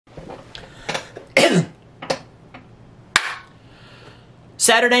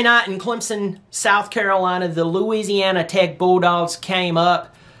Saturday night in Clemson, South Carolina, the Louisiana Tech Bulldogs came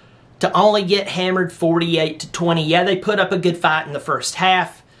up to only get hammered 48-20. Yeah, they put up a good fight in the first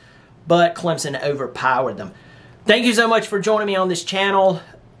half, but Clemson overpowered them. Thank you so much for joining me on this channel.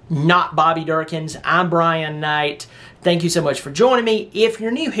 Not Bobby Durkins. I'm Brian Knight. Thank you so much for joining me. If you're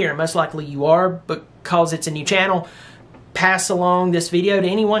new here, most likely you are because it's a new channel, pass along this video to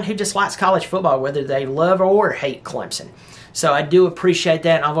anyone who dislikes college football, whether they love or hate Clemson. So I do appreciate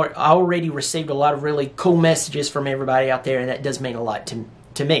that. I've already received a lot of really cool messages from everybody out there, and that does mean a lot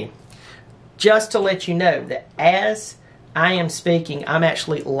to me. Just to let you know that as I am speaking, I'm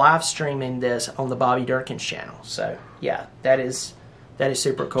actually live streaming this on the Bobby Durkins channel. So yeah, that is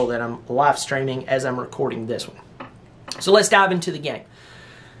super cool that I'm live streaming as I'm recording this one. So let's dive into the game.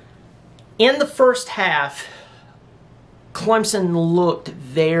 In the first half, Clemson looked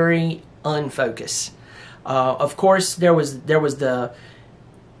very unfocused. Of course, there was the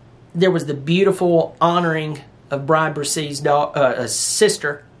beautiful honoring of Ella Bresee's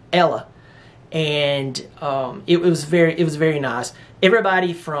sister, Ella, and it was very nice.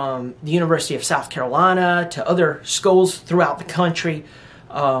 Everybody from the University of South Carolina to other schools throughout the country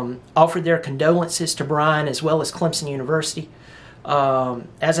offered their condolences to Brian, as well as Clemson University.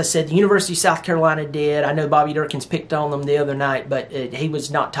 As I said, the University of South Carolina did. I know Bobby Durkins picked on them the other night, but he was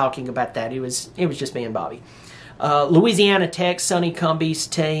not talking about that. It was just being Bobby. Louisiana Tech, Sonny Cumbie's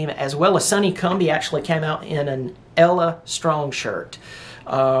team, as well as Sonny Cumbie actually came out in an Ella Strong shirt.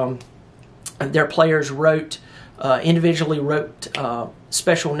 Their players individually wrote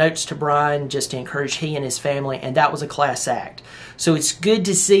special notes to Brian just to encourage he and his family, and that was a class act. So it's good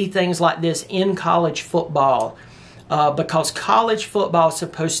to see things like this in college football. Because college football is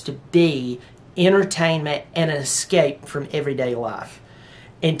supposed to be entertainment and an escape from everyday life.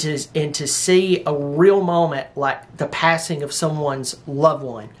 And to see a real moment like the passing of someone's loved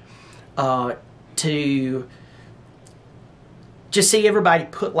one, to just see everybody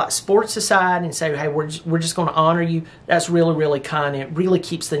put like sports aside and say, hey, we're just going to honor you, that's really, really kind, and it really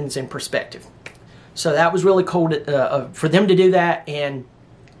keeps things in perspective. So that was really cool for them to do that, and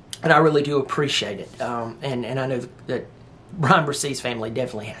I really do appreciate it. And I know that Ella Bresee's family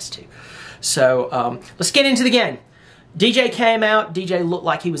definitely has to. So let's get into the game. DJ came out. DJ looked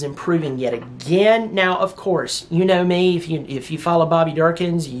like he was improving yet again. Now, of course, you know me. If you follow Bobby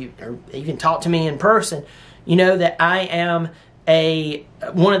Durkins, or even talk to me in person, you know that I am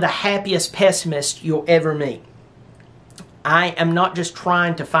one of the happiest pessimists you'll ever meet. I am not just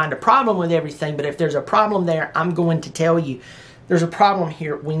trying to find a problem with everything, but if there's a problem there, I'm going to tell you, there's a problem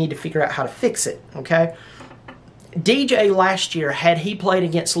here. We need to figure out how to fix it, okay? DJ last year, had he played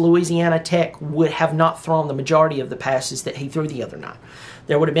against Louisiana Tech, would have not thrown the majority of the passes that he threw the other night.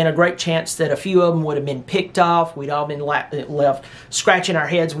 There would have been a great chance that a few of them would have been picked off. We'd all been left scratching our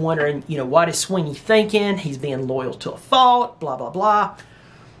heads wondering, you know, what is Sweeney thinking? He's being loyal to a fault, blah, blah, blah.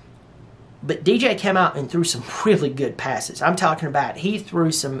 But DJ came out and threw some really good passes. I'm talking about he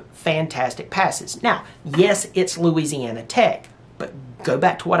threw some fantastic passes. Now, yes, it's Louisiana Tech. But go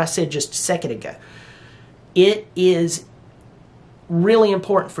back to what I said just a second ago. It is really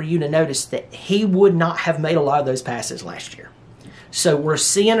important for you to notice that he would not have made a lot of those passes last year. So we're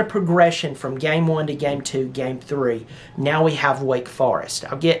seeing a progression from game 1 to game 2, game 3. Now we have Wake Forest.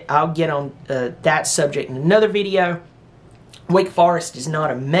 I'll get on that subject in another video. Wake Forest is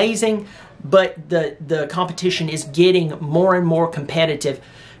not amazing, but the competition is getting more and more competitive.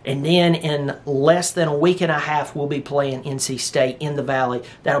 And then in less than a week and a half, we'll be playing NC State in the Valley.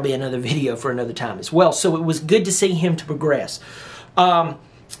 That'll be another video for another time as well. So it was good to see him to progress. Bo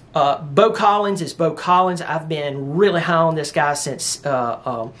Collins is Bo Collins. I've been really high on this guy since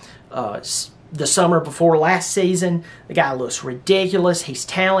the summer before last season. The guy looks ridiculous. He's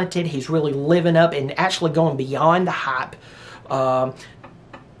talented. He's really living up and actually going beyond the hype.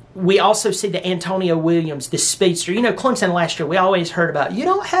 We also see the Antonio Williams, the speedster. You know, Clemson last year, we always heard about, you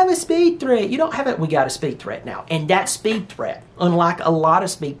don't have a speed threat. You don't have it. We got a speed threat now. And that speed threat, unlike a lot of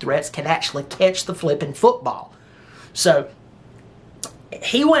speed threats, can actually catch the flipping football. So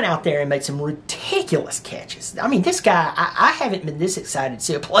he went out there and made some ridiculous catches. I mean, this guy, I haven't been this excited to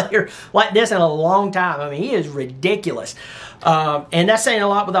see a player like this in a long time. I mean, he is ridiculous. And that's saying a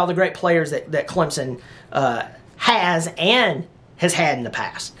lot with all the great players that Clemson has and has had in the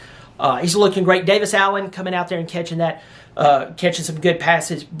past. He's looking great. Davis Allen coming out there and catching some good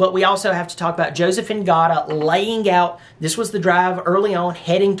passes. But we also have to talk about Joseph Ngata laying out. This was the drive early on,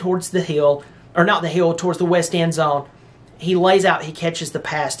 heading towards the hill, or not the hill, towards the west end zone. He lays out, he catches the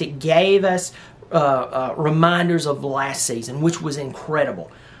pass. It gave us reminders of last season, which was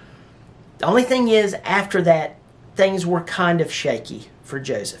incredible. The only thing is, after that, things were kind of shaky for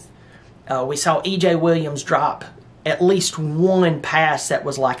Joseph. We saw E.J. Williams drop at least one pass that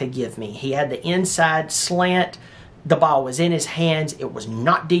was like a give me. He had the inside slant. The ball was in his hands. It was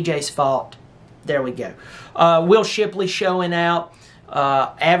not DJ's fault. There we go. Will Shipley showing out,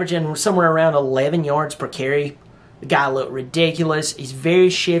 averaging somewhere around 11 yards per carry. The guy looked ridiculous. He's very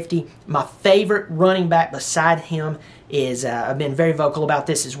shifty. My favorite running back beside him is, I've been very vocal about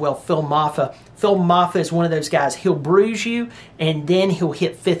this as well, Phil Maffa. Phil Maffa is one of those guys, he'll bruise you, and then he'll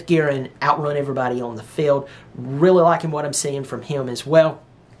hit fifth gear and outrun everybody on the field. Really liking what I'm seeing from him as well.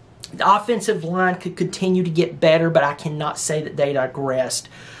 The offensive line could continue to get better, but I cannot say that they digressed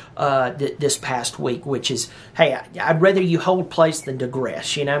this past week, which is, hey, I'd rather you hold place than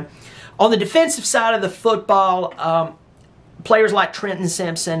digress, you know. On the defensive side of the football, players like Trenton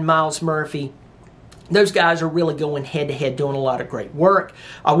Simpson, Miles Murphy, those guys are really going head-to-head, doing a lot of great work.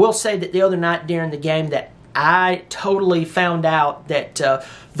 I will say that the other night during the game that I totally found out that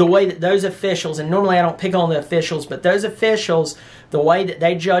the way that those officials, and normally I don't pick on the officials, but those officials, the way that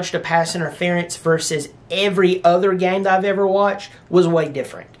they judged a pass interference versus every other game that I've ever watched was way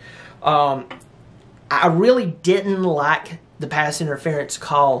different. I really didn't like the pass interference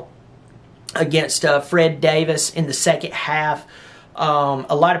call against Fred Davis in the second half.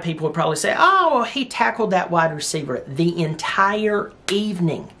 A lot of people would probably say, oh, well, he tackled that wide receiver the entire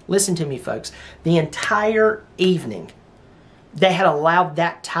evening. Listen to me, folks. The entire evening, they had allowed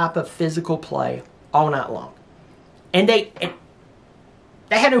that type of physical play all night long. And they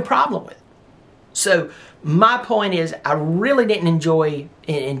had no problem with it. So my point is, I really didn't enjoy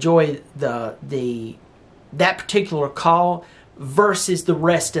that particular call versus the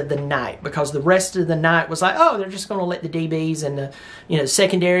rest of the night, because the rest of the night was like, oh, they're just going to let the DBs and the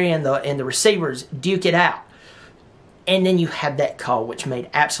secondary and the receivers duke it out. And then you had that call, which made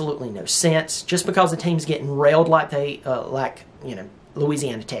absolutely no sense. Just because the team's getting railed like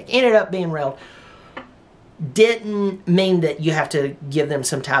Louisiana Tech ended up being railed, didn't mean that you have to give them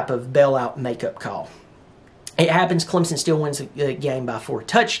some type of bailout makeup call. It happens. Clemson still wins the game by 4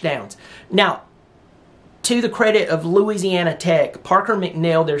 touchdowns. Now, to the credit of Louisiana Tech, Parker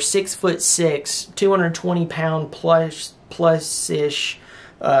McNeil, their 6'6", 220-pound plus-ish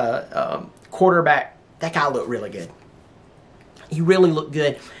quarterback, that guy looked really good. He really looked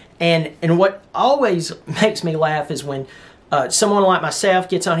good. And what always makes me laugh is when someone like myself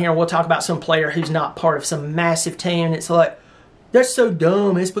gets on here and we'll talk about some player who's not part of some massive team, and it's like, that's so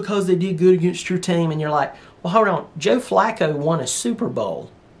dumb. It's because they did good against your team. And you're like, well, hold on. Joe Flacco won a Super Bowl,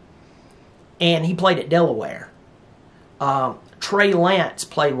 and he played at Delaware. Trey Lance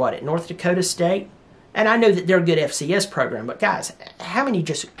played, at North Dakota State? And I know that they're a good FCS program, but guys, how many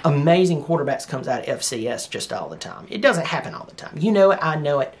just amazing quarterbacks comes out of FCS just all the time? It doesn't happen all the time. You know it, I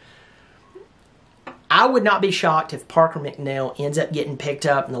know it. I would not be shocked if Parker McNeil ends up getting picked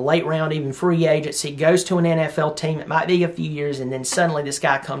up in the late round, even free agency, goes to an NFL team. It might be a few years, and then suddenly this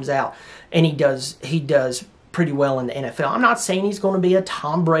guy comes out and he does pretty well in the NFL. I'm not saying he's going to be a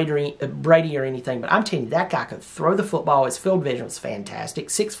Tom Brady or anything, but I'm telling you, that guy could throw the football. His field vision was fantastic.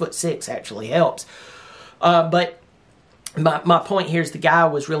 6'6" actually helps. But my point here is the guy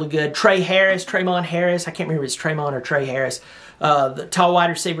was really good. Tremont Harris, I can't remember if it's Tremont or Trey Harris. The tall wide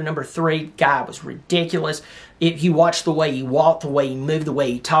receiver number 3, guy was ridiculous. If you watch the way he walked, the way he moved, the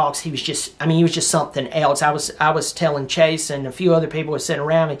way he talks, he was just something else. I was telling Chase and a few other people who were sitting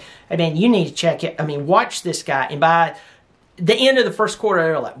around me, hey man, you need to check it. Watch this guy. And by the end of the first quarter,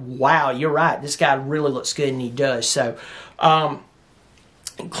 they were like, wow, you're right. This guy really looks good, and he does. So,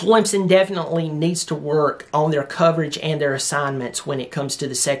 Clemson definitely needs to work on their coverage and their assignments when it comes to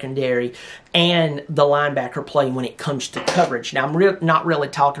the secondary and the linebacker play when it comes to coverage. Now, I'm not really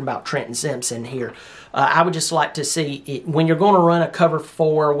talking about Trenton Simpson here. I would just like to see it, when you're going to run a cover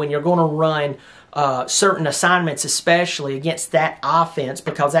 4, when you're going to run certain assignments, especially against that offense,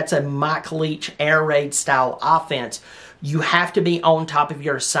 because that's a Mike Leach air raid style offense, you have to be on top of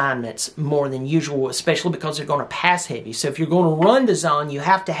your assignments more than usual, especially because they're going to pass heavy. So if you're going to run the zone, you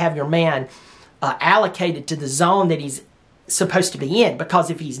have to have your man allocated to the zone that he's supposed to be in,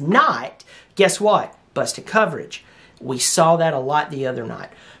 because if he's not, guess what? Busted coverage. We saw that a lot the other night.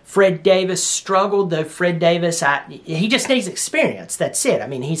 Fred Davis struggled, though. Fred Davis, he just needs experience. That's it.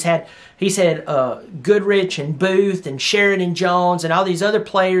 He's had Goodrich and Booth and Sheridan Jones and all these other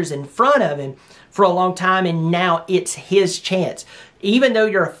players in front of him for a long time, and now it's his chance. Even though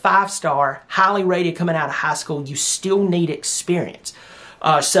you're a 5-star, highly rated coming out of high school, you still need experience.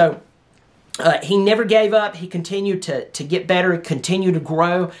 He never gave up. He continued to get better, continue to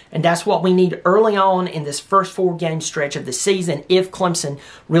grow, and that's what we need early on in this first 4-game stretch of the season if Clemson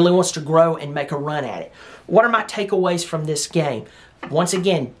really wants to grow and make a run at it. What are my takeaways from this game? Once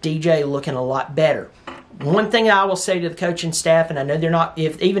again, DJ looking a lot better. One thing I will say to the coaching staff, and I know they're not,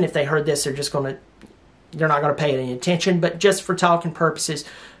 even if they heard this, they're not going to pay any attention, but just for talking purposes,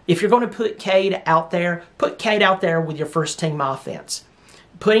 if you're going to put Cade out there, put Cade out there with your first team offense.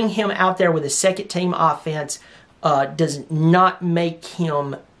 Putting him out there with a second team offense does not make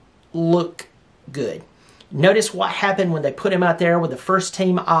him look good. Notice what happened when they put him out there with the first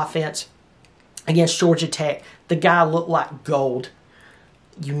team offense against Georgia Tech. The guy looked like gold.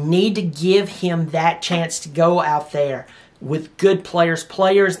 You need to give him that chance to go out there with good players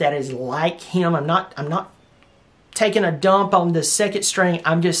that is like him. I'm not taking a dump on the second string.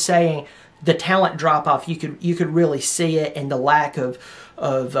 I'm just saying the talent drop off. You could really see it, and the lack of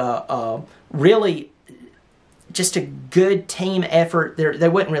really just a good team effort. They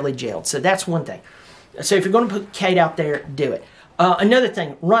wasn't really gelled. So that's one thing. So if you're going to put Cade out there, do it. Another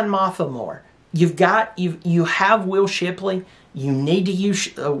thing, run Maffa more. You have Will Shipley. You need to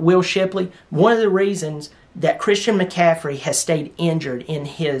use Will Shipley. One of the reasons that Christian McCaffrey has stayed injured in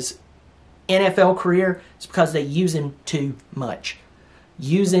his NFL career is because they use him too much.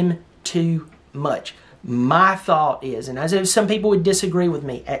 Use him too much. My thought is, and as some people would disagree with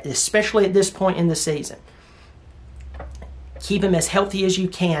me, especially at this point in the season, keep him as healthy as you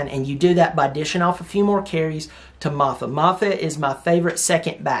can, and you do that by dishing off a few more carries to Maffa. Maffa is my favorite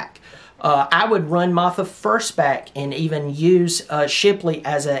second back. I would run Maffa first back and even use Shipley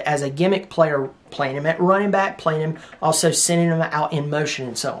as a gimmick player, playing him at running back, playing him, also sending him out in motion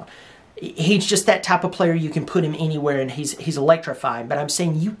and so on. He's just that type of player. You can put him anywhere, and he's electrifying. But I'm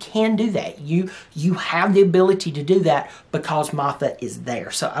saying you can do that. You have the ability to do that because Maffa is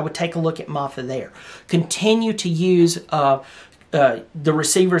there. So I would take a look at Maffa there. Continue to use the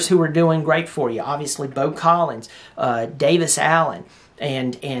receivers who are doing great for you. Obviously, Bo Collins, Davis Allen,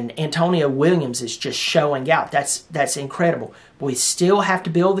 and Antonio Williams is just showing out. That's incredible. But we still have to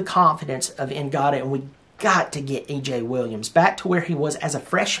build the confidence of Ngata, and we got to get E.J. Williams back to where he was as a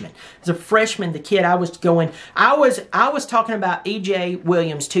freshman. As a freshman, the kid I was talking about E.J.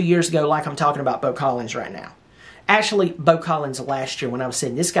 Williams 2 years ago like I'm talking about Bo Collins right now. Actually, Bo Collins last year when I was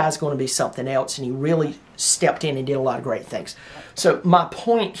saying this guy's going to be something else, and he really stepped in and did a lot of great things. So my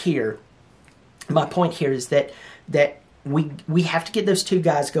point here is that we have to get those two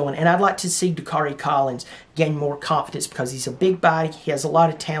guys going, and I'd like to see Dakari Collins gain more confidence because he's a big body. He has a lot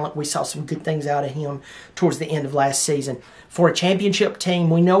of talent. We saw some good things out of him towards the end of last season. For a championship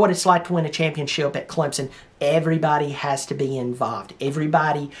team, we know what it's like to win a championship at Clemson. Everybody has to be involved.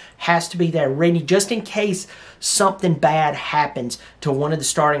 Everybody has to be there ready just in case something bad happens to one of the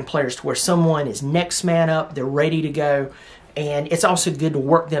starting players, to where someone is next man up, they're ready to go. And it's also good to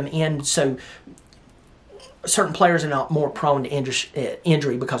work them in so certain players are not more prone to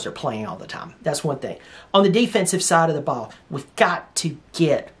injury because they're playing all the time. That's one thing. On the defensive side of the ball, we've got to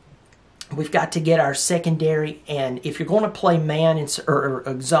get our secondary, and if you're going to play man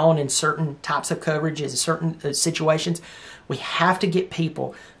or zone in certain types of coverages, in certain situations, we have to get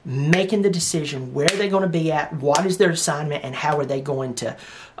people making the decision where they're going to be at, what is their assignment, and how are they going to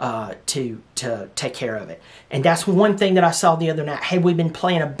take care of it. And that's one thing that I saw the other night. Had we been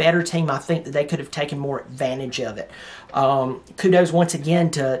playing a better team, I think that they could have taken more advantage of it. Kudos once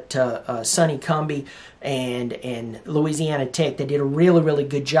again to Sonny Cumbie and Louisiana Tech. They did a really, really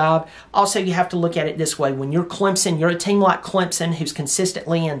good job. Also, you have to look at it this way. When you're Clemson, you're a team like Clemson who's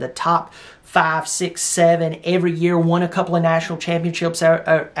consistently in the top 5, 6, 7 every year, won a couple of national championships out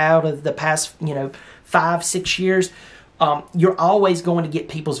of the past 5, 6 years. You're always going to get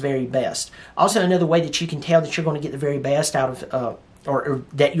people's very best. Also, another way that you can tell that you're going to get the very best out of or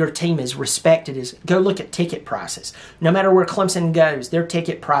that your team is respected is go look at ticket prices. No matter where Clemson goes, their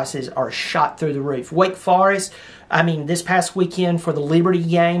ticket prices are shot through the roof. Wake Forest, this past weekend for the Liberty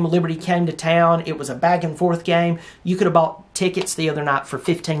game, Liberty came to town. It was a back-and-forth game. You could have bought tickets the other night for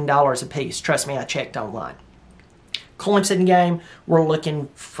 $15 a piece. Trust me, I checked online. Clemson game, we're looking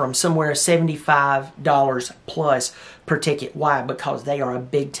from somewhere $75 plus per ticket. Why? Because they are a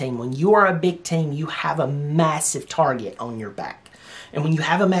big team. When you are a big team, you have a massive target on your back. And when you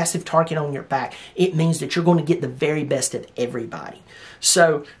have a massive target on your back, it means that you're going to get the very best of everybody.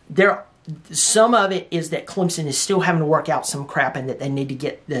 So some of it is that Clemson is still having to work out some crap and that they need to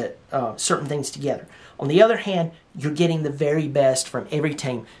get the certain things together. On the other hand, you're getting the very best from every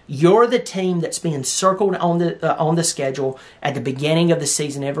team. You're the team that's being circled on the schedule at the beginning of the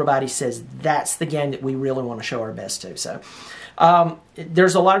season. Everybody says that's the game that we really want to show our best to. So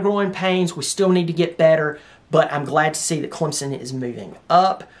there's a lot of growing pains. We still need to get better, but I'm glad to see that Clemson is moving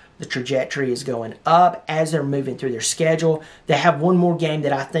up. The trajectory is going up as they're moving through their schedule. They have one more game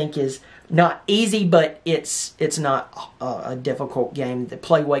that I think is not easy, but it's not a difficult game. They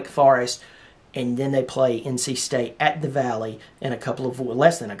play Wake Forest, and then they play NC State at the Valley in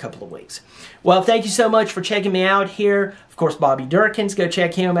less than a couple of weeks. Well, thank you so much for checking me out here. Of course, Bobby Durkins, go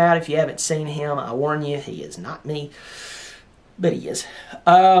check him out if you haven't seen him. I warn you, he is not me, but he is.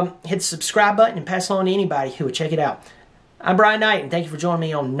 Hit the subscribe button and pass it on to anybody who would check it out. I'm Brian Knight, and thank you for joining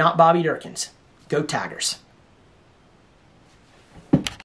me on Not Bobby Durkins. Go Tigers.